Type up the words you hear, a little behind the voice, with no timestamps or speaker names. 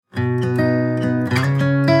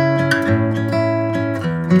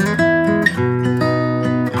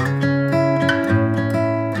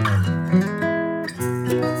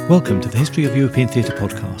Welcome to the History of European Theatre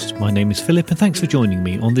podcast. My name is Philip and thanks for joining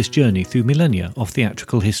me on this journey through millennia of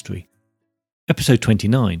theatrical history. Episode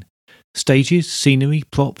 29. Stages, Scenery,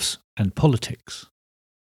 Props and Politics.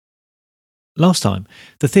 Last time,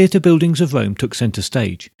 the theatre buildings of Rome took centre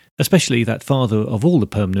stage, especially that father of all the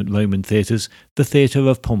permanent Roman theatres, the Theatre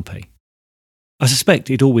of Pompey. I suspect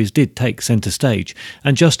it always did take centre stage,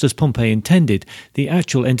 and just as Pompey intended, the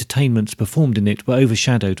actual entertainments performed in it were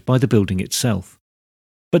overshadowed by the building itself.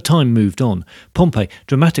 But time moved on. Pompey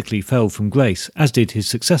dramatically fell from grace, as did his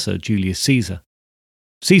successor Julius Caesar.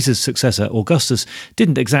 Caesar's successor Augustus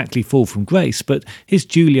didn't exactly fall from grace, but his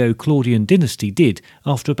Julio-Claudian dynasty did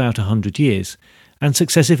after about 100 years, and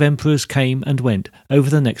successive emperors came and went over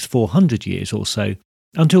the next 400 years or so,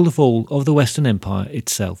 until the fall of the Western Empire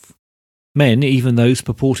itself. Men, even those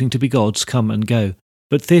purporting to be gods, come and go,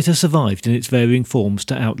 but theatre survived in its varying forms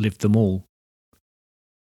to outlive them all.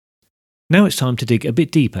 Now it's time to dig a bit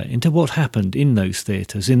deeper into what happened in those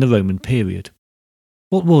theatres in the Roman period.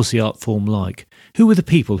 What was the art form like? Who were the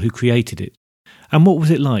people who created it? And what was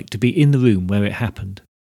it like to be in the room where it happened?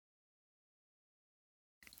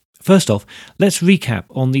 First off, let's recap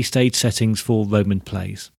on the stage settings for Roman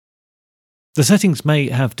plays. The settings may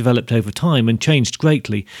have developed over time and changed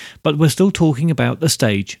greatly, but we're still talking about a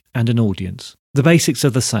stage and an audience. The basics are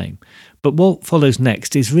the same, but what follows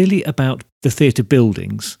next is really about the theatre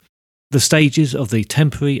buildings, the stages of the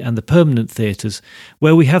temporary and the permanent theatres,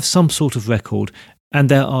 where we have some sort of record, and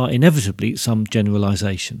there are inevitably some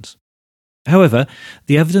generalisations. However,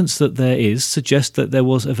 the evidence that there is suggests that there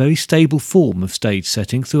was a very stable form of stage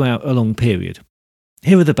setting throughout a long period.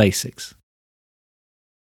 Here are the basics.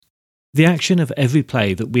 The action of every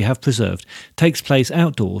play that we have preserved takes place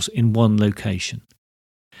outdoors in one location.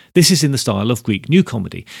 This is in the style of Greek New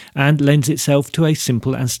Comedy, and lends itself to a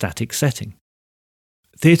simple and static setting.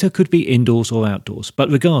 Theatre could be indoors or outdoors,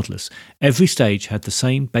 but regardless, every stage had the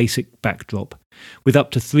same basic backdrop, with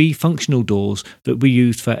up to 3 functional doors that were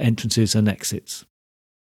used for entrances and exits.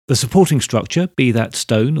 The supporting structure, be that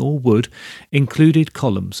stone or wood, included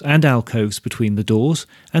columns and alcoves between the doors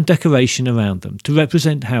and decoration around them to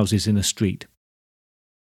represent houses in a street.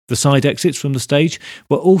 The side exits from the stage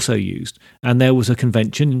were also used, and there was a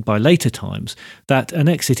convention by later times that an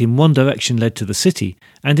exit in one direction led to the city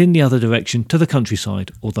and in the other direction to the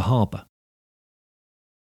countryside or the harbour.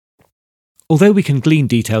 Although we can glean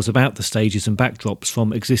details about the stages and backdrops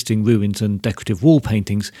from existing ruins and decorative wall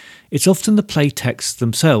paintings, it's often the play texts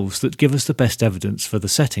themselves that give us the best evidence for the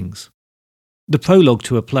settings. The prologue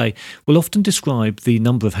to a play will often describe the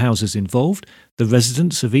number of houses involved, the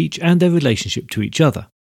residents of each and their relationship to each other.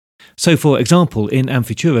 So, for example, in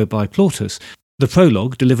Amphitryo by Plautus, the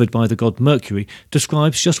prologue, delivered by the god Mercury,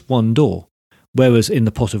 describes just one door, whereas in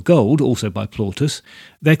the Pot of Gold, also by Plautus,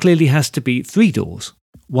 there clearly has to be 3 doors,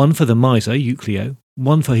 one for the miser Euclio,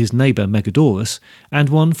 one for his neighbour Megadorus, and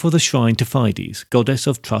one for the shrine to Fides, goddess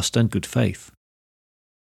of trust and good faith.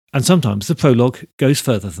 And sometimes the prologue goes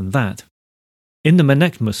further than that. In the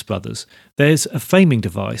Menaechmus brothers, there's a framing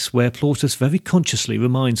device where Plautus very consciously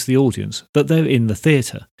reminds the audience that they're in the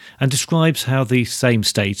theatre, and describes how the same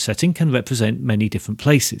stage setting can represent many different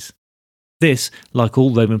places. This, like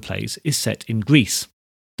all Roman plays, is set in Greece.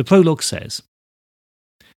 The prologue says,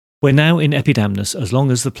 "We're now in Epidamnus as long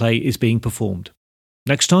as the play is being performed.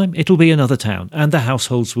 Next time it'll be another town, and the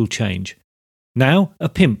households will change. Now a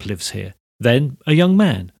pimp lives here, then a young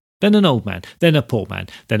man, then an old man, then a poor man,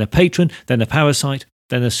 then a patron, then a parasite,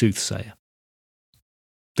 then a soothsayer."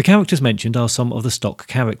 The characters mentioned are some of the stock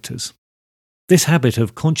characters. This habit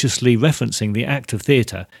of consciously referencing the act of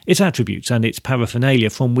theatre, its attributes and its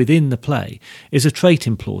paraphernalia from within the play, is a trait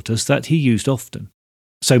in Plautus that he used often.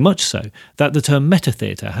 So much so that the term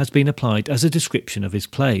metatheatre has been applied as a description of his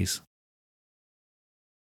plays.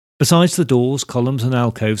 Besides the doors, columns and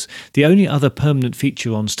alcoves, the only other permanent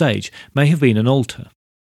feature on stage may have been an altar.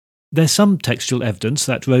 There's some textual evidence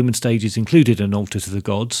that Roman stages included an altar to the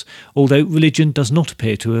gods, although religion does not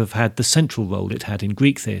appear to have had the central role it had in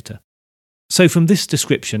Greek theatre. So from this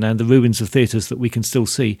description and the ruins of theatres that we can still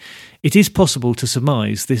see, it is possible to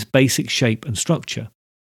surmise this basic shape and structure.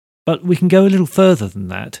 But we can go a little further than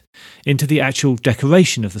that, into the actual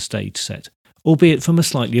decoration of the stage set, albeit from a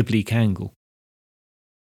slightly oblique angle.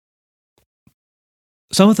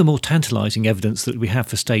 Some of the more tantalising evidence that we have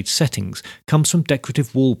for stage settings comes from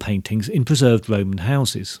decorative wall paintings in preserved Roman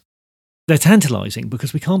houses. They're tantalising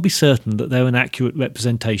because we can't be certain that they're an accurate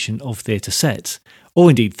representation of theatre sets, or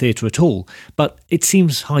indeed theatre at all, but it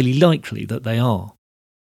seems highly likely that they are.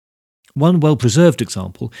 One well-preserved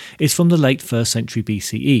example is from the late 1st century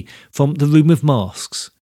BCE, from the Room of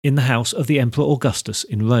Masks, in the house of the Emperor Augustus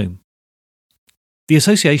in Rome. The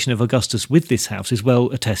association of Augustus with this house is well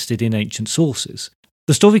attested in ancient sources.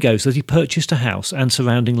 The story goes that he purchased a house and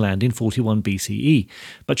surrounding land in 41 BCE,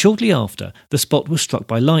 but shortly after, the spot was struck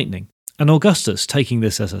by lightning, and Augustus, taking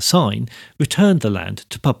this as a sign, returned the land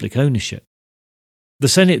to public ownership. The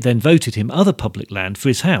Senate then voted him other public land for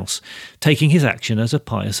his house, taking his action as a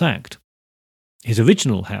pious act. His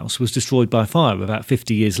original house was destroyed by fire about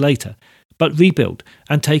 50 years later, but rebuilt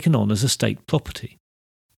and taken on as a state property.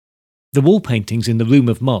 The wall paintings in the Room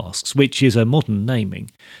of Masks, which is a modern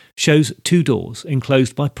naming, shows 2 doors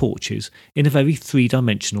enclosed by porches in a very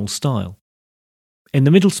three-dimensional style. In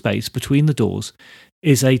the middle space between the doors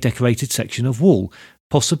is a decorated section of wall,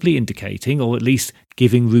 possibly indicating, or at least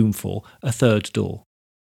giving room for, a 3rd door.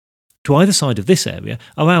 To either side of this area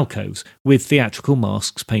are alcoves with theatrical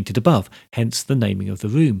masks painted above, hence the naming of the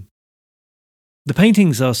room. The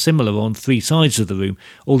paintings are similar on 3 sides of the room,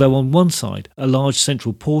 although on one side a large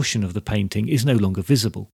central portion of the painting is no longer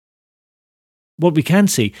visible. What we can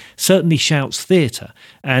see certainly shouts theatre,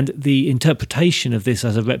 and the interpretation of this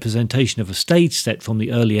as a representation of a stage set from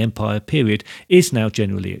the early Empire period is now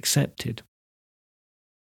generally accepted.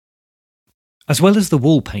 As well as the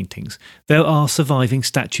wall paintings, there are surviving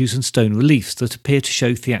statues and stone reliefs that appear to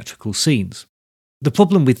show theatrical scenes. The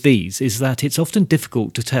problem with these is that it's often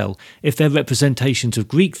difficult to tell if they're representations of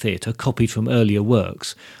Greek theatre copied from earlier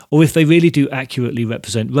works, or if they really do accurately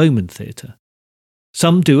represent Roman theatre.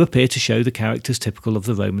 Some do appear to show the characters typical of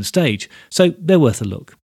the Roman stage, so they're worth a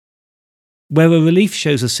look. Where a relief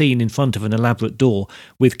shows a scene in front of an elaborate door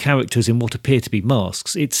with characters in what appear to be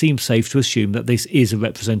masks, it seems safe to assume that this is a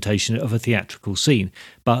representation of a theatrical scene,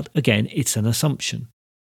 but again, it's an assumption.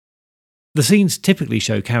 The scenes typically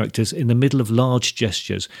show characters in the middle of large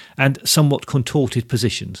gestures and somewhat contorted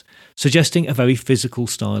positions, suggesting a very physical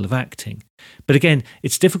style of acting. But again,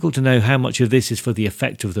 it's difficult to know how much of this is for the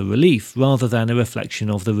effect of the relief rather than a reflection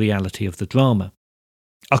of the reality of the drama.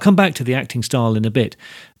 I'll come back to the acting style in a bit,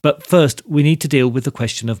 but first we need to deal with the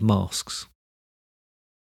question of masks.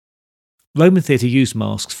 Roman theatre used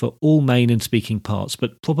masks for all main and speaking parts,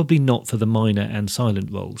 but probably not for the minor and silent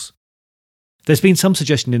roles. There's been some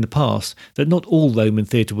suggestion in the past that not all Roman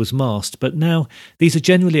theatre was masked, but now these are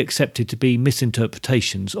generally accepted to be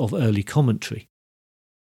misinterpretations of early commentary.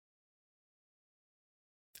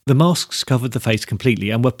 The masks covered the face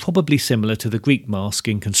completely and were probably similar to the Greek mask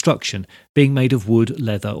in construction, being made of wood,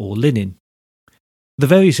 leather or linen. The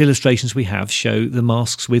various illustrations we have show the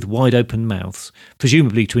masks with wide open mouths,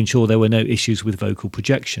 presumably to ensure there were no issues with vocal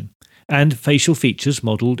projection, and facial features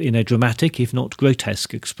modelled in a dramatic if not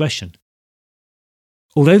grotesque expression.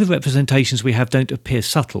 Although the representations we have don't appear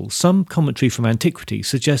subtle, some commentary from antiquity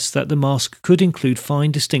suggests that the mask could include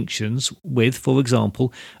fine distinctions with, for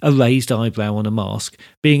example, a raised eyebrow on a mask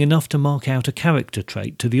being enough to mark out a character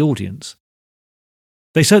trait to the audience.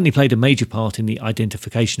 They certainly played a major part in the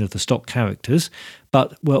identification of the stock characters,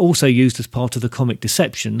 but were also used as part of the comic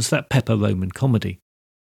deceptions that pepper Roman comedy.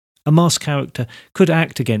 A masked character could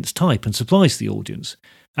act against type and surprise the audience,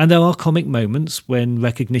 and there are comic moments when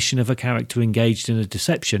recognition of a character engaged in a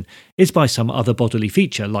deception is by some other bodily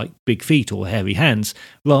feature like big feet or hairy hands,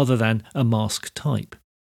 rather than a mask type.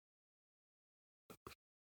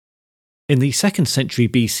 In the 2nd century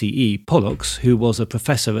BCE, Pollux, who was a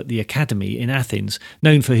professor at the Academy in Athens,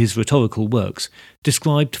 known for his rhetorical works,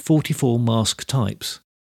 described 44 mask types.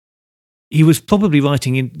 He was probably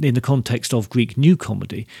writing in the context of Greek New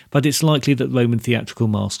Comedy, but it's likely that Roman theatrical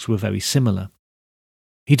masks were very similar.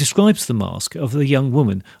 He describes the mask of a young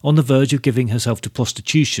woman on the verge of giving herself to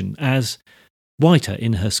prostitution as whiter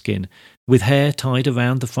in her skin, with hair tied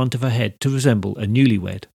around the front of her head to resemble a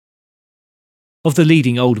newlywed. Of the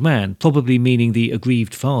leading old man, probably meaning the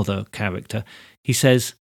aggrieved father character, he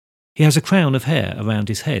says, "He has a crown of hair around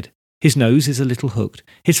his head. His nose is a little hooked,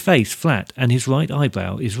 his face flat, and his right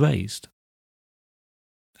eyebrow is raised."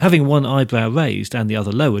 Having one eyebrow raised and the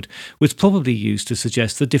other lowered was probably used to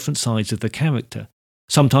suggest the different sides of the character,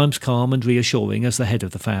 sometimes calm and reassuring as the head of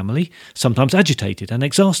the family, sometimes agitated and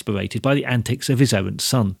exasperated by the antics of his errant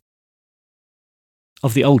son.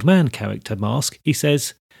 Of the old man character mask, he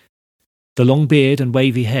says, "The long beard and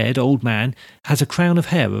wavy-haired old man has a crown of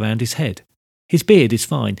hair around his head. His beard is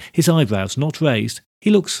fine, his eyebrows not raised, he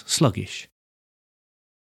looks sluggish."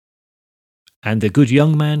 And the good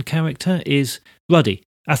young man character is ruddy,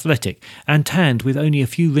 athletic, and tanned with only a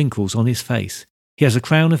few wrinkles on his face. He has a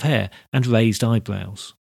crown of hair and raised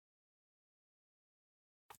eyebrows.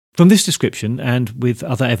 From this description, and with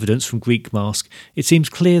other evidence from Greek mask, it seems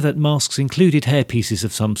clear that masks included hairpieces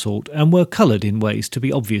of some sort and were coloured in ways to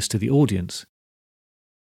be obvious to the audience.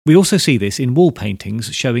 We also see this in wall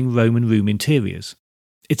paintings showing Roman room interiors.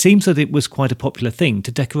 It seems that it was quite a popular thing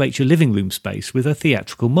to decorate your living room space with a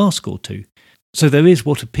theatrical mask or two, so there is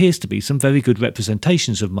what appears to be some very good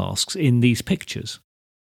representations of masks in these pictures.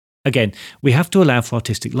 Again, we have to allow for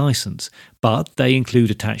artistic license, but they include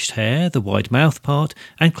attached hair, the wide mouth part,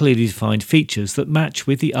 and clearly defined features that match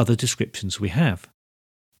with the other descriptions we have.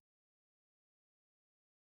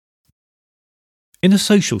 In a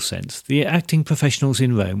social sense, the acting professionals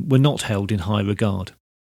in Rome were not held in high regard.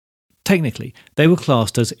 Technically, they were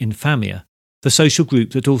classed as infamia, the social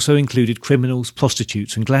group that also included criminals,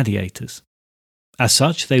 prostitutes and gladiators. As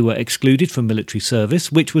such, they were excluded from military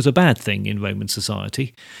service, which was a bad thing in Roman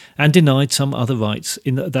society, and denied some other rights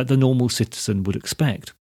that the normal citizen would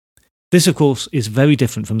expect. This, of course, is very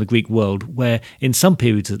different from the Greek world, where, in some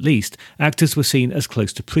periods at least, actors were seen as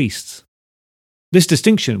close to priests. This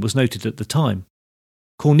distinction was noted at the time.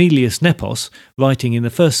 Cornelius Nepos, writing in the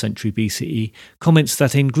 1st century BCE, comments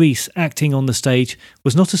that in Greece acting on the stage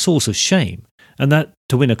was not a source of shame, and that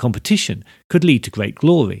to win a competition could lead to great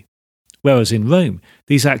glory. Whereas in Rome,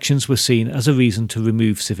 these actions were seen as a reason to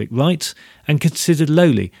remove civic rights and considered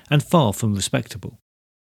lowly and far from respectable.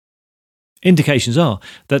 Indications are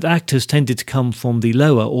that actors tended to come from the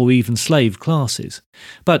lower or even slave classes.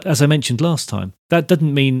 But as I mentioned last time, that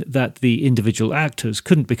didn't mean that the individual actors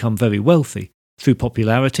couldn't become very wealthy through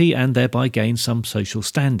popularity and thereby gain some social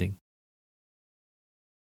standing.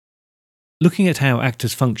 Looking at how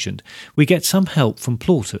actors functioned, we get some help from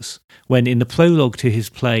Plautus, when in the prologue to his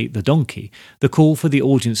play The Donkey, the call for the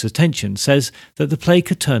audience's attention says that the play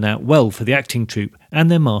could turn out well for the acting troupe and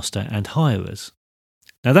their master and hirers.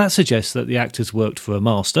 Now that suggests that the actors worked for a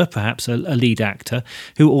master, perhaps a lead actor,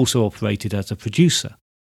 who also operated as a producer.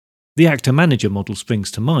 The actor-manager model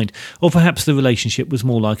springs to mind, or perhaps the relationship was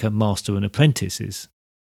more like a master and apprentices.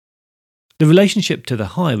 The relationship to the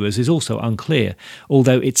hirers is also unclear,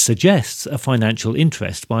 although it suggests a financial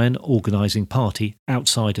interest by an organising party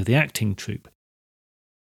outside of the acting troupe.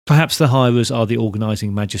 Perhaps the hirers are the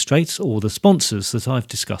organising magistrates or the sponsors that I've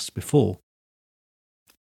discussed before.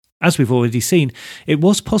 As we've already seen, it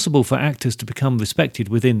was possible for actors to become respected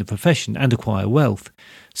within the profession and acquire wealth,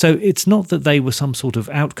 so it's not that they were some sort of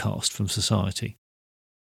outcast from society.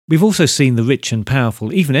 We've also seen the rich and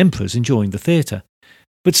powerful, even emperors, enjoying the theatre.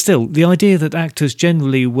 But still, the idea that actors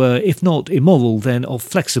generally were, if not immoral, then of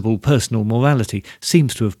flexible personal morality,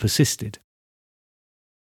 seems to have persisted.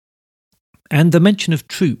 And the mention of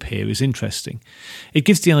troupe here is interesting. It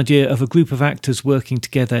gives the idea of a group of actors working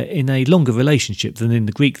together in a longer relationship than in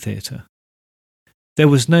the Greek theatre. There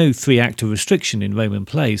was no 3-actor restriction in Roman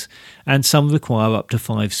plays, and some require up to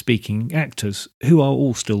 5 speaking actors, who are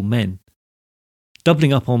all still men.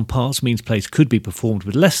 Doubling up on parts means plays could be performed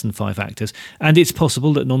with less than 5 actors, and it's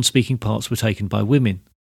possible that non-speaking parts were taken by women.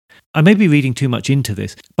 I may be reading too much into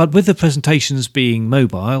this, but with the presentations being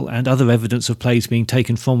mobile and other evidence of plays being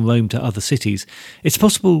taken from Rome to other cities, it's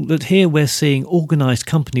possible that here we're seeing organised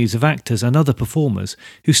companies of actors and other performers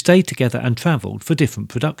who stayed together and travelled for different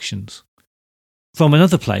productions. From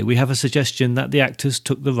another play, we have a suggestion that the actors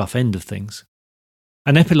took the rough end of things.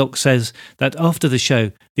 An epilogue says that after the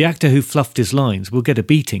show, the actor who fluffed his lines will get a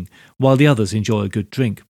beating, while the others enjoy a good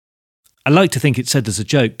drink. I like to think it's said as a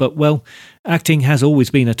joke, but well, acting has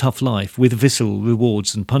always been a tough life with visceral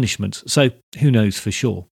rewards and punishments, so who knows for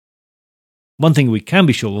sure. One thing we can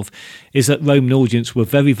be sure of is that Roman audience were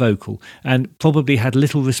very vocal and probably had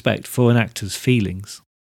little respect for an actor's feelings.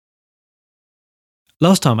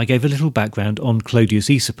 Last time I gave a little background on Clodius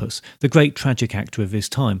Aesopus, the great tragic actor of his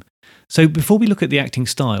time. So before we look at the acting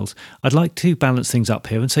styles, I'd like to balance things up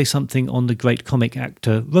here and say something on the great comic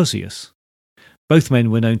actor Roscius. Both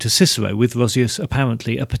men were known to Cicero, with Roscius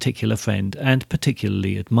apparently a particular friend and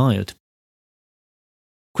particularly admired.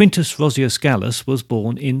 Quintus Roscius Gallus was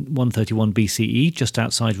born in 131 BCE, just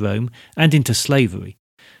outside Rome, and into slavery,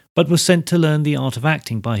 but was sent to learn the art of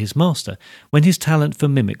acting by his master when his talent for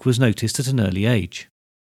mimic was noticed at an early age.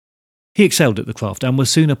 He excelled at the craft and was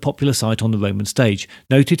soon a popular sight on the Roman stage,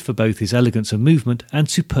 noted for both his elegance of movement and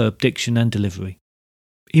superb diction and delivery.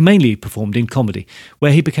 He mainly performed in comedy,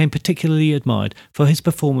 where he became particularly admired for his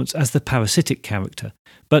performance as the parasitic character,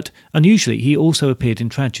 but unusually he also appeared in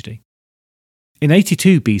tragedy. In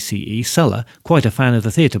 82 BCE, Sulla, quite a fan of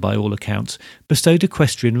the theatre by all accounts, bestowed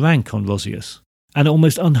equestrian rank on Roscius, an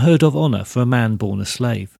almost unheard of honour for a man born a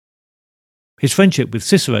slave. His friendship with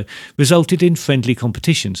Cicero resulted in friendly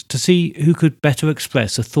competitions to see who could better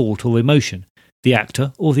express a thought or emotion, the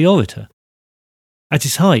actor or the orator. At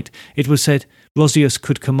his height, it was said Roscius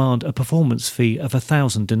could command a performance fee of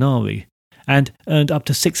 1,000 denarii, and earned up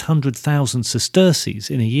to 600,000 sesterces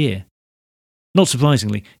in a year. Not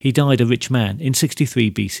surprisingly, he died a rich man in 63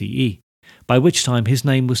 BCE, by which time his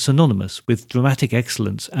name was synonymous with dramatic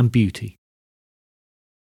excellence and beauty.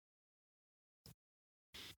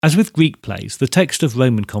 As with Greek plays, the text of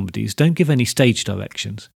Roman comedies don't give any stage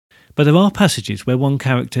directions, but there are passages where one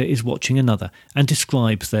character is watching another and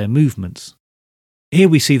describes their movements. Here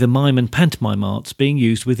we see the mime and pantomime arts being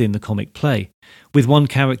used within the comic play, with one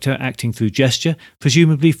character acting through gesture,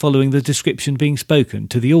 presumably following the description being spoken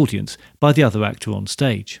to the audience by the other actor on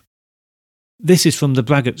stage. This is from The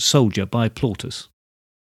Braggart Soldier by Plautus.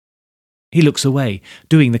 He looks away,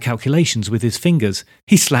 doing the calculations with his fingers.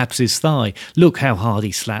 He slaps his thigh. Look how hard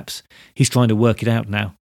he slaps. He's trying to work it out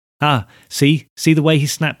now. Ah, see the way he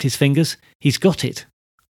snapped his fingers? He's got it.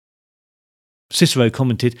 Cicero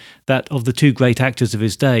commented that of the two great actors of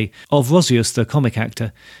his day, of Roscius the comic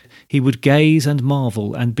actor, he would gaze and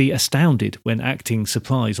marvel and be astounded when acting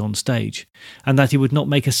surprise on stage, and that he would not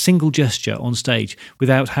make a single gesture on stage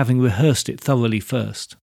without having rehearsed it thoroughly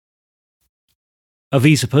first. Of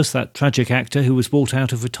Aesopus, that tragic actor who was brought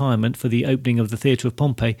out of retirement for the opening of the Theatre of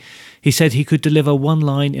Pompey, he said he could deliver one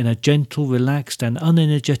line in a gentle, relaxed and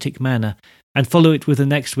unenergetic manner, and follow it with the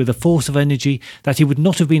next with a force of energy that he would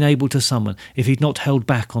not have been able to summon if he'd not held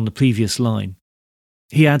back on the previous line.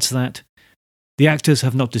 He adds that the actors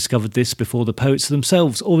have not discovered this before the poets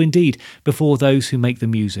themselves, or indeed before those who make the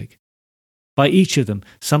music. By each of them,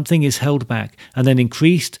 something is held back and then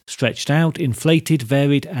increased, stretched out, inflated,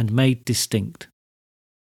 varied, and made distinct.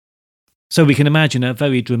 So we can imagine a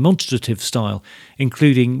very demonstrative style,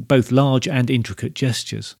 including both large and intricate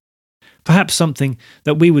gestures. Perhaps something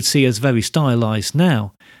that we would see as very stylised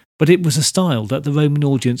now, but it was a style that the Roman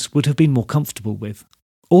audience would have been more comfortable with.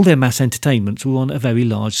 All their mass entertainments were on a very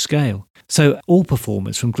large scale, so all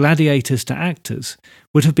performers, from gladiators to actors,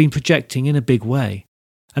 would have been projecting in a big way.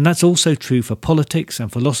 And that's also true for politics and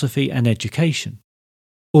philosophy and education.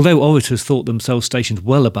 Although orators thought themselves stationed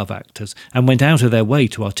well above actors and went out of their way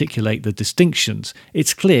to articulate the distinctions,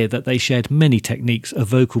 it's clear that they shared many techniques of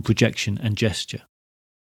vocal projection and gesture.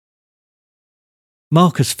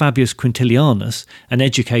 Marcus Fabius Quintilianus, an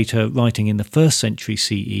educator writing in the 1st century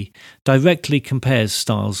CE, directly compares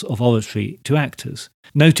styles of oratory to actors,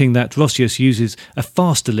 noting that Roscius uses a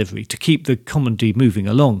fast delivery to keep the comedy moving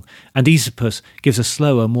along, and Aesopus gives a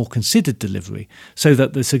slower, more considered delivery, so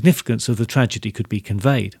that the significance of the tragedy could be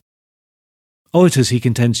conveyed. Orators, he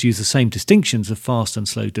contends, use the same distinctions of fast and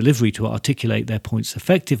slow delivery to articulate their points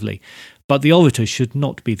effectively, but the orator should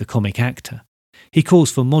not be the comic actor. He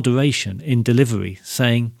calls for moderation in delivery,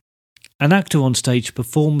 saying, "An actor on stage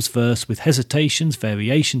performs verse with hesitations,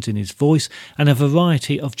 variations in his voice, and a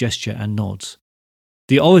variety of gesture and nods.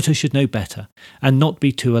 The orator should know better, and not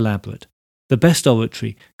be too elaborate. The best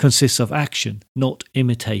oratory consists of action, not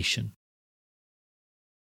imitation."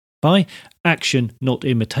 By action, not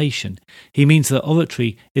imitation, he means that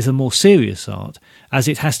oratory is a more serious art, as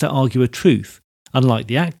it has to argue a truth, unlike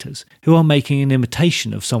the actors, who are making an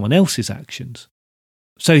imitation of someone else's actions.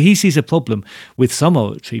 So he sees a problem with some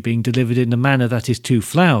oratory being delivered in a manner that is too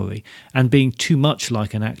flowery and being too much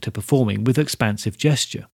like an actor performing with expansive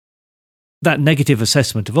gesture. That negative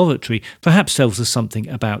assessment of oratory perhaps tells us something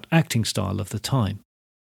about acting style of the time.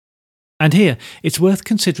 And here it's worth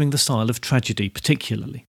considering the style of tragedy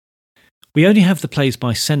particularly. We only have the plays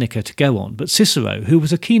by Seneca to go on, but Cicero, who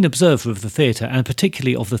was a keen observer of the theatre and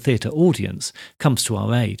particularly of the theatre audience, comes to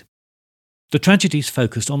our aid. The tragedies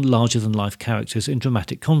focused on larger-than-life characters in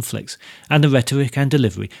dramatic conflicts, and the rhetoric and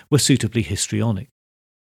delivery were suitably histrionic.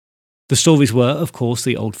 The stories were, of course,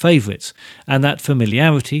 the old favourites, and that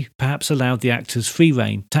familiarity perhaps allowed the actors free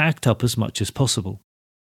rein to act up as much as possible.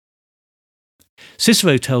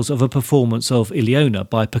 Cicero tells of a performance of Ileona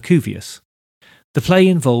by Pacuvius. The play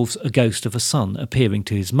involves a ghost of a son appearing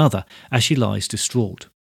to his mother as she lies distraught.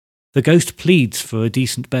 The ghost pleads for a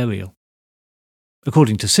decent burial.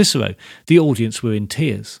 According to Cicero, the audience were in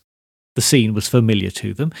tears. The scene was familiar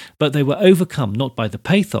to them, but they were overcome not by the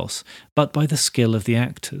pathos, but by the skill of the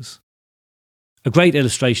actors. A great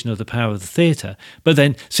illustration of the power of the theatre, but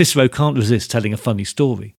then Cicero can't resist telling a funny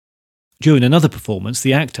story. During another performance,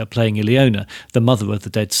 the actor playing Ileona, the mother of the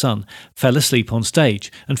dead son, fell asleep on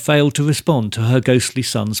stage and failed to respond to her ghostly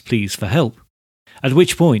son's pleas for help. At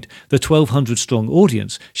which point, the 1,200-strong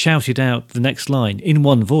audience shouted out the next line in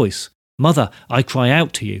one voice, "Mother, I cry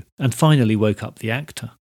out to you," and finally woke up the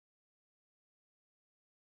actor.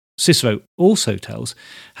 Cicero also tells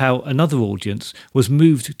how another audience was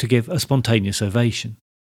moved to give a spontaneous ovation.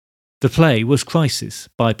 The play was Chrysis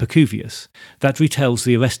by Pacuvius, that retells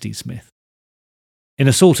the Orestes myth. In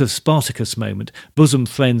a sort of Spartacus moment, bosom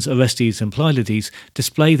friends Orestes and Pylades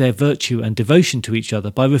display their virtue and devotion to each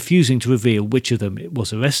other by refusing to reveal which of them it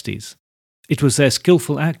was Orestes. It was their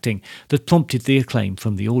skillful acting that prompted the acclaim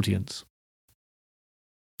from the audience.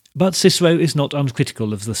 But Cicero is not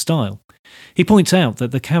uncritical of the style. He points out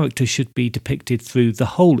that the character should be depicted through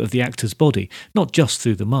the whole of the actor's body, not just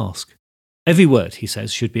through the mask. Every word, he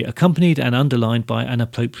says, should be accompanied and underlined by an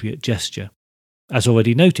appropriate gesture. As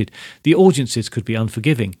already noted, the audiences could be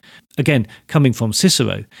unforgiving. Again, coming from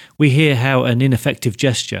Cicero, we hear how an ineffective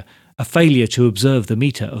gesture, a failure to observe the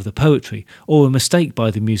metre of the poetry, or a mistake by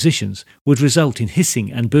the musicians would result in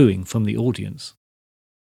hissing and booing from the audience.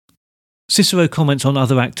 Cicero comments on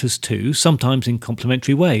other actors too, sometimes in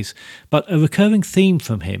complimentary ways, but a recurring theme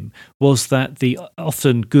from him was that the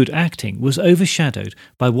often good acting was overshadowed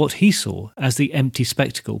by what he saw as the empty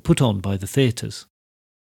spectacle put on by the theatres.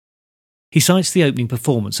 He cites the opening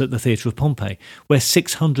performance at the Theatre of Pompey, where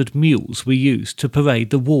 600 mules were used to parade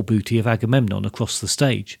the war booty of Agamemnon across the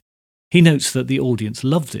stage. He notes that the audience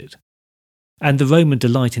loved it. And the Roman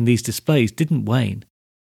delight in these displays didn't wane.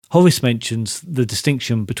 Horace mentions the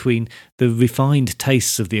distinction between the refined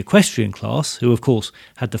tastes of the equestrian class, who of course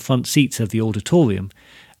had the front seats of the auditorium,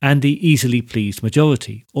 and the easily pleased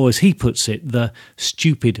majority, or as he puts it, the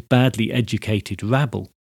stupid, badly educated rabble.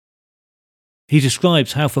 He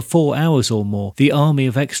describes how for 4 hours or more the army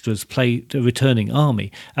of extras played a returning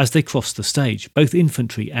army as they crossed the stage, both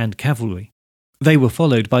infantry and cavalry. They were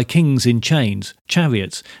followed by kings in chains,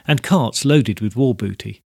 chariots, and carts loaded with war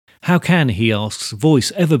booty. How can, he asks,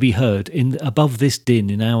 voice ever be heard above this din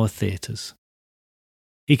in our theatres?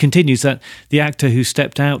 He continues that the actor who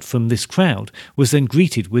stepped out from this crowd was then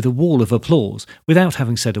greeted with a wall of applause without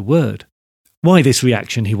having said a word. Why this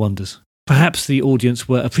reaction, he wonders? Perhaps the audience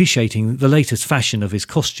were appreciating the latest fashion of his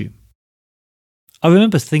costume. I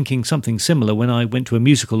remember thinking something similar when I went to a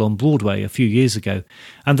musical on Broadway a few years ago,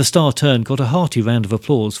 and the star turn got a hearty round of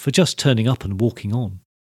applause for just turning up and walking on.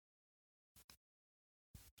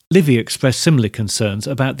 Livy expressed similar concerns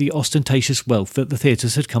about the ostentatious wealth that the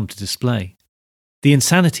theatres had come to display. The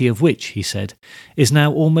insanity of which, he said, is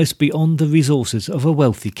now almost beyond the resources of a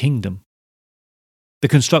wealthy kingdom. The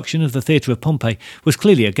construction of the Theatre of Pompey was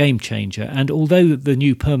clearly a game changer, and although the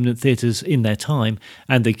new permanent theatres in their time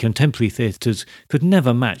and the contemporary theatres could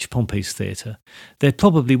never match Pompey's theatre, there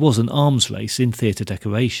probably was an arms race in theatre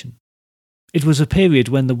decoration. It was a period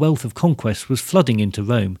when the wealth of conquest was flooding into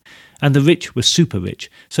Rome, and the rich were super rich,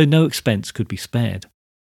 so no expense could be spared.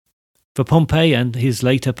 For Pompey and his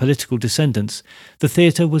later political descendants, the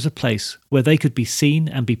theatre was a place where they could be seen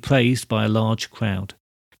and be praised by a large crowd.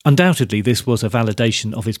 Undoubtedly, this was a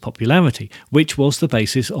validation of his popularity, which was the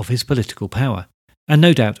basis of his political power, and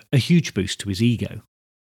no doubt a huge boost to his ego.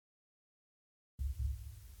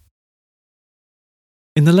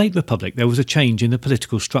 In the late Republic, there was a change in the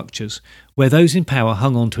political structures, where those in power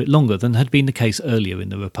hung on to it longer than had been the case earlier in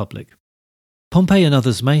the Republic. Pompey and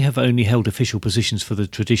others may have only held official positions for the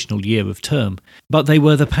traditional year of term, but they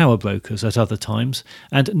were the power brokers at other times,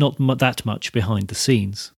 and not that much behind the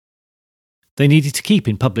scenes. They needed to keep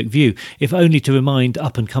in public view, if only to remind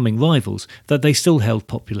up-and-coming rivals that they still held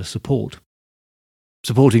popular support.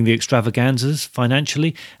 Supporting the extravaganzas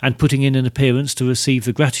financially and putting in an appearance to receive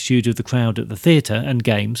the gratitude of the crowd at the theatre and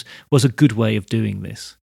games was a good way of doing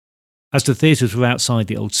this. As the theatres were outside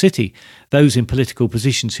the old city, those in political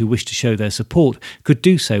positions who wished to show their support could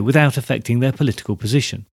do so without affecting their political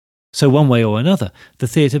position. So one way or another, the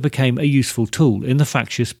theatre became a useful tool in the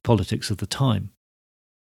fractious politics of the time.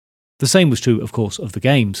 The same was true, of course, of the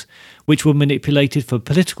games, which were manipulated for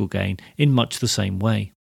political gain in much the same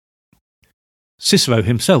way. Cicero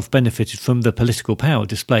himself benefited from the political power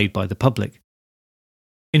displayed by the public.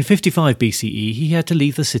 In 55 BCE, he had to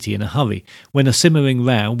leave the city in a hurry when a simmering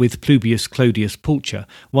row with Publius Clodius Pulcher,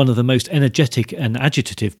 one of the most energetic and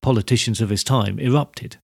agitative politicians of his time,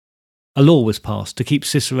 erupted. A law was passed to keep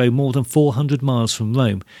Cicero more than 400 miles from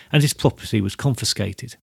Rome, and his property was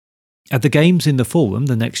confiscated. At the Games in the Forum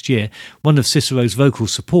the next year, one of Cicero's vocal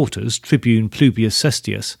supporters, Tribune Publius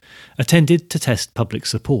Cestius, attended to test public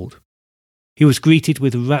support. He was greeted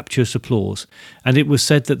with rapturous applause, and it was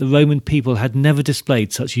said that the Roman people had never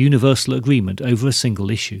displayed such universal agreement over a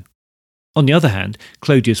single issue. On the other hand,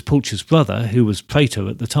 Clodius Pulcher's brother, who was praetor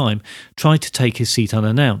at the time, tried to take his seat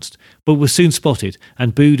unannounced, but was soon spotted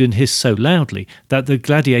and booed and hissed so loudly that the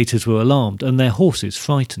gladiators were alarmed and their horses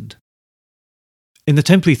frightened. In the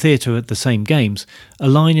temporary theatre at the same games, a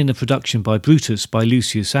line in a production by Brutus by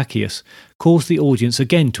Lucius Accius caused the audience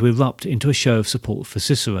again to erupt into a show of support for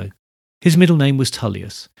Cicero. His middle name was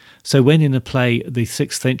Tullius, so when in a play the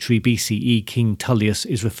 6th century BCE King Tullius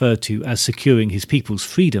is referred to as securing his people's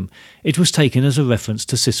freedom, it was taken as a reference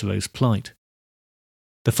to Cicero's plight.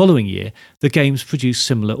 The following year, the games produced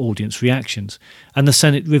similar audience reactions, and the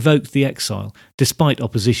Senate revoked the exile, despite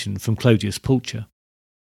opposition from Clodius Pulcher.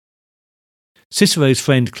 Cicero's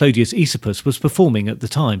friend Clodius Aesopus was performing at the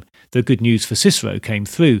time. The good news for Cicero came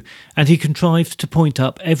through, and he contrived to point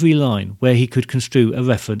up every line where he could construe a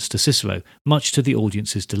reference to Cicero, much to the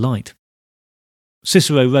audience's delight.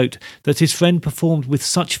 Cicero wrote that his friend performed with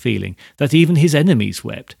such feeling that even his enemies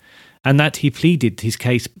wept, and that he pleaded his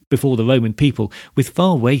case before the Roman people with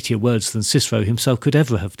far weightier words than Cicero himself could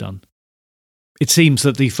ever have done. It seems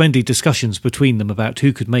that the friendly discussions between them about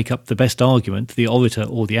who could make up the best argument, the orator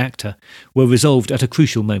or the actor, were resolved at a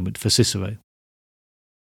crucial moment for Cicero.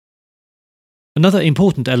 Another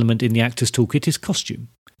important element in the actor's toolkit is costume.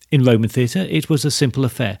 In Roman theatre, it was a simple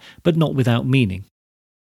affair, but not without meaning.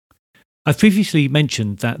 I've previously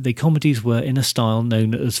mentioned that the comedies were in a style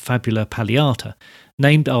known as fabula palliata,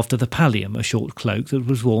 named after the pallium, a short cloak that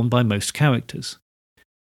was worn by most characters.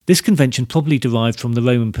 This convention probably derived from the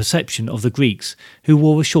Roman perception of the Greeks, who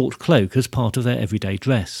wore a short cloak as part of their everyday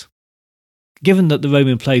dress. Given that the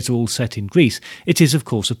Roman plays are all set in Greece, it is of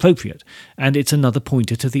course appropriate, and it's another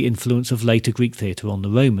pointer to the influence of later Greek theatre on the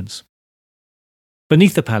Romans.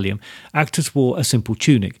 Beneath the pallium, actors wore a simple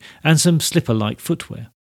tunic and some slipper-like footwear.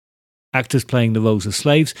 Actors playing the roles of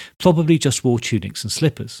slaves probably just wore tunics and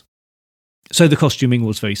slippers. So the costuming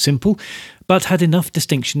was very simple, but had enough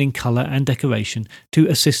distinction in colour and decoration to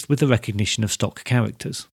assist with the recognition of stock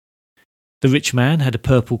characters. The rich man had a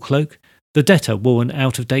purple cloak, the debtor wore an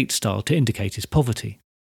out-of-date style to indicate his poverty.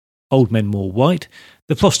 Old men wore white,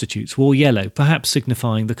 the prostitutes wore yellow, perhaps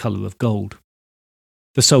signifying the colour of gold.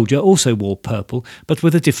 The soldier also wore purple, but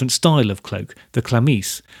with a different style of cloak, the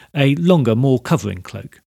chlamys, a longer, more covering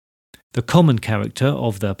cloak. The common character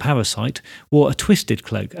of the parasite wore a twisted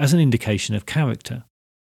cloak as an indication of character.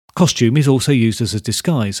 Costume is also used as a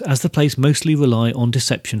disguise, as the plays mostly rely on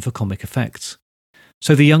deception for comic effects.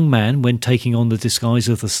 So the young man, when taking on the disguise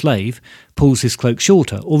of the slave, pulls his cloak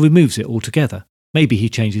shorter or removes it altogether. Maybe he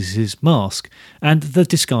changes his mask, and the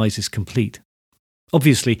disguise is complete.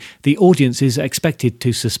 Obviously, the audience is expected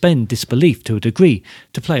to suspend disbelief to a degree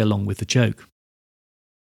to play along with the joke.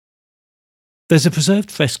 There's a preserved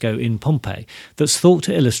fresco in Pompeii that's thought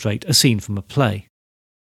to illustrate a scene from a play.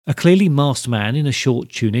 A clearly masked man in a short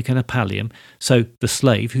tunic and a pallium, so the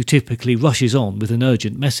slave, who typically rushes on with an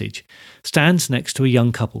urgent message, stands next to a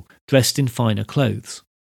young couple dressed in finer clothes.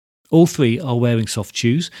 All three are wearing soft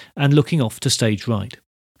shoes and looking off to stage right.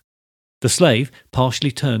 The slave,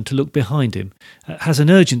 partially turned to look behind him, has an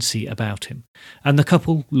urgency about him, and the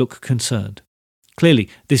couple look concerned. Clearly,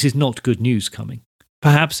 this is not good news coming.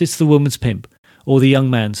 Perhaps it's the woman's pimp, or the young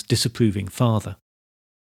man's disapproving father.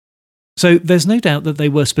 So there's no doubt that they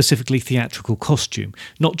were specifically theatrical costume,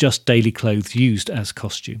 not just daily clothes used as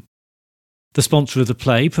costume. The sponsor of the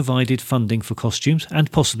play provided funding for costumes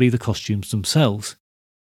and possibly the costumes themselves.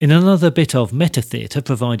 In another bit of meta-theatre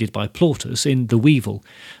provided by Plautus in The Weevil,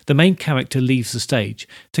 the main character leaves the stage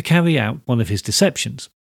to carry out one of his deceptions.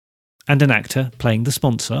 And an actor, playing the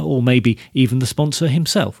sponsor, or maybe even the sponsor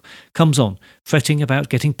himself, comes on, fretting about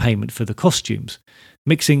getting payment for the costumes,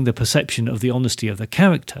 mixing the perception of the honesty of the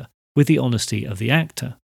character with the honesty of the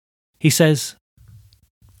actor. He says,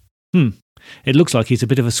 it looks like he's a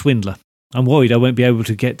bit of a swindler. I'm worried I won't be able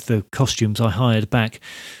to get the costumes I hired back.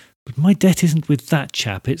 But my debt isn't with that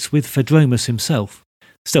chap, it's with Phaedromus himself.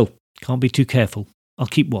 Still, can't be too careful. I'll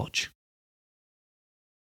keep watch.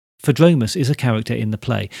 Phaedromus is a character in the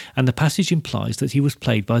play, and the passage implies that he was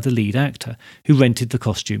played by the lead actor, who rented the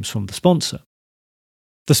costumes from the sponsor.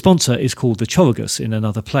 The sponsor is called the Choragus in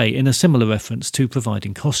another play, in a similar reference to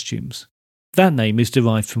providing costumes. That name is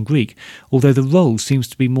derived from Greek, although the role seems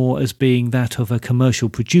to be more as being that of a commercial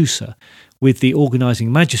producer, with the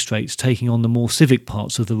organising magistrates taking on the more civic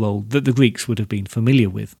parts of the role that the Greeks would have been familiar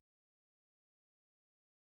with.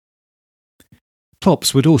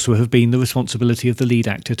 Props would also have been the responsibility of the lead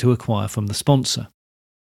actor to acquire from the sponsor.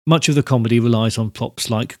 Much of the comedy relies on props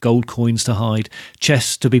like gold coins to hide,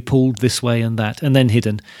 chests to be pulled this way and that, and then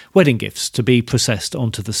hidden, wedding gifts to be processed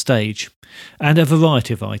onto the stage, and a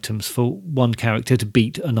variety of items for one character to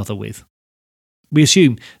beat another with. We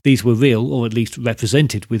assume these were real, or at least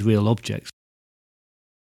represented with real objects.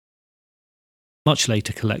 Much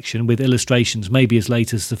later collection, with illustrations maybe as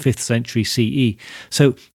late as the 5th century CE,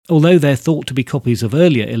 so although they're thought to be copies of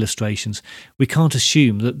earlier illustrations, we can't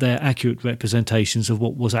assume that they're accurate representations of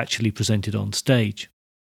what was actually presented on stage.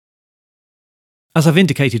 As I've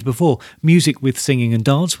indicated before, music with singing and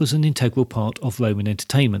dance was an integral part of Roman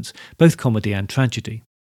entertainments, both comedy and tragedy.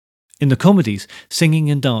 In the comedies, singing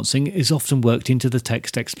and dancing is often worked into the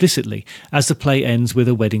text explicitly, as the play ends with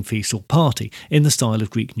a wedding feast or party, in the style of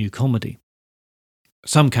Greek New Comedy.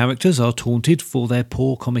 Some characters are taunted for their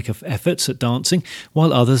poor comic efforts at dancing,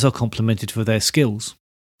 while others are complimented for their skills.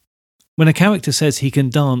 When a character says he can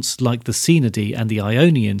dance like the Caenadae and the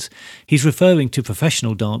Ionians, he's referring to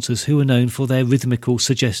professional dancers who are known for their rhythmical,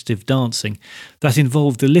 suggestive dancing that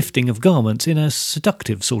involved the lifting of garments in a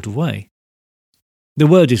seductive sort of way. The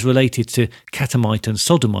word is related to catamite and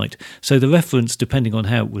sodomite, so the reference, depending on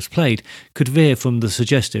how it was played, could veer from the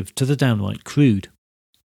suggestive to the downright crude.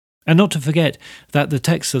 And not to forget that the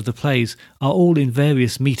texts of the plays are all in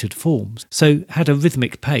various metered forms, so had a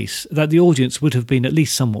rhythmic pace that the audience would have been at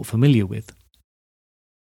least somewhat familiar with.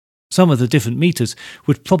 Some of the different meters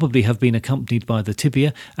would probably have been accompanied by the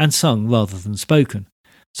tibia and sung rather than spoken,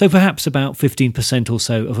 so perhaps about 15% or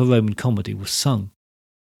so of a Roman comedy was sung.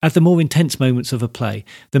 At the more intense moments of a play,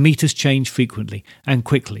 the meters change frequently and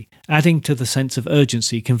quickly, adding to the sense of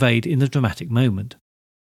urgency conveyed in the dramatic moment.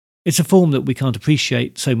 It's a form that we can't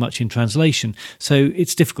appreciate so much in translation, so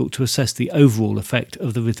it's difficult to assess the overall effect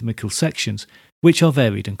of the rhythmical sections, which are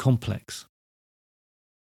varied and complex.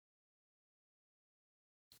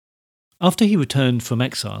 After he returned from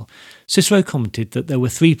exile, Cicero commented that there were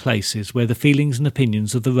 3 places where the feelings and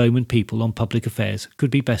opinions of the Roman people on public affairs could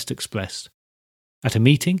be best expressed: at a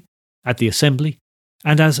meeting, at the assembly,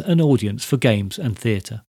 and as an audience for games and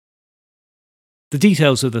theatre. The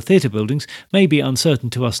details of the theatre buildings may be uncertain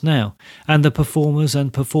to us now, and the performers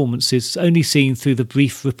and performances only seen through the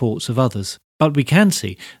brief reports of others, but we can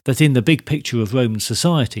see that in the big picture of Roman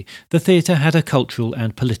society, the theatre had a cultural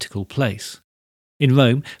and political place. In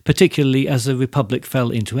Rome, particularly as the Republic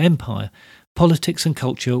fell into empire, politics and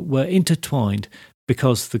culture were intertwined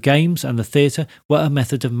because the games and the theatre were a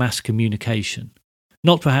method of mass communication.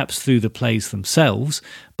 Not perhaps through the plays themselves,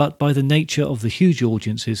 but by the nature of the huge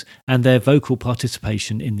audiences and their vocal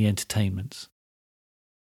participation in the entertainments.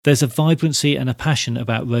 There's a vibrancy and a passion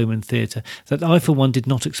about Roman theatre that I for one did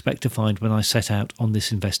not expect to find when I set out on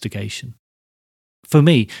this investigation. For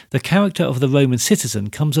me, the character of the Roman citizen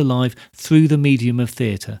comes alive through the medium of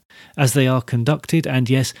theatre, as they are conducted and,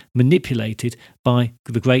 yes, manipulated by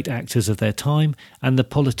the great actors of their time and the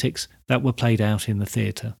politics that were played out in the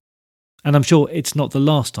theatre. And I'm sure it's not the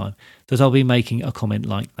last time that I'll be making a comment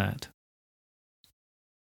like that.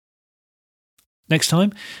 Next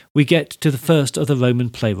time, we get to the first of the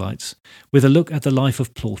Roman playwrights, with a look at the life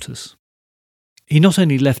of Plautus. He not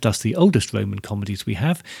only left us the oldest Roman comedies we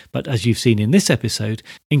have, but as you've seen in this episode,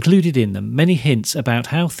 included in them many hints about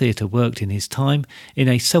how theatre worked in his time in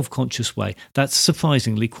a self-conscious way that's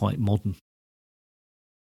surprisingly quite modern.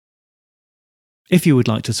 If you would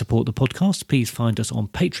like to support the podcast, please find us on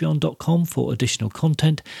patreon.com for additional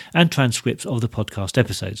content and transcripts of the podcast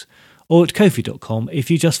episodes, or at ko-fi.com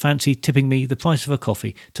if you just fancy tipping me the price of a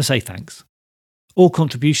coffee to say thanks. All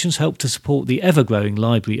contributions help to support the ever-growing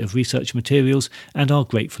library of research materials and are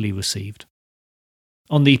gratefully received.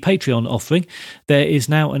 On the Patreon offering, there is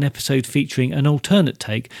now an episode featuring an alternate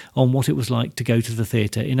take on what it was like to go to the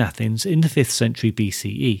theatre in Athens in the 5th century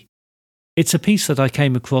BCE. It's a piece that I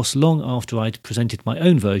came across long after I'd presented my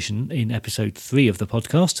own version in episode 3 of the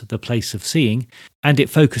podcast, The Place of Seeing, and it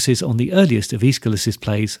focuses on the earliest of Aeschylus's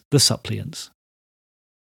plays, The Suppliants.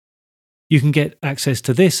 You can get access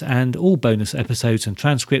to this and all bonus episodes and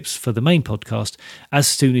transcripts for the main podcast as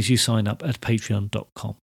soon as you sign up at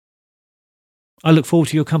patreon.com. I look forward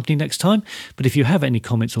to your company next time, but if you have any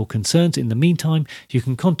comments or concerns in the meantime, you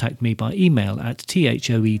can contact me by email at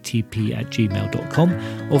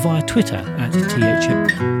thoetp@gmail.com or via Twitter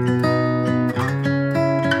 @tho.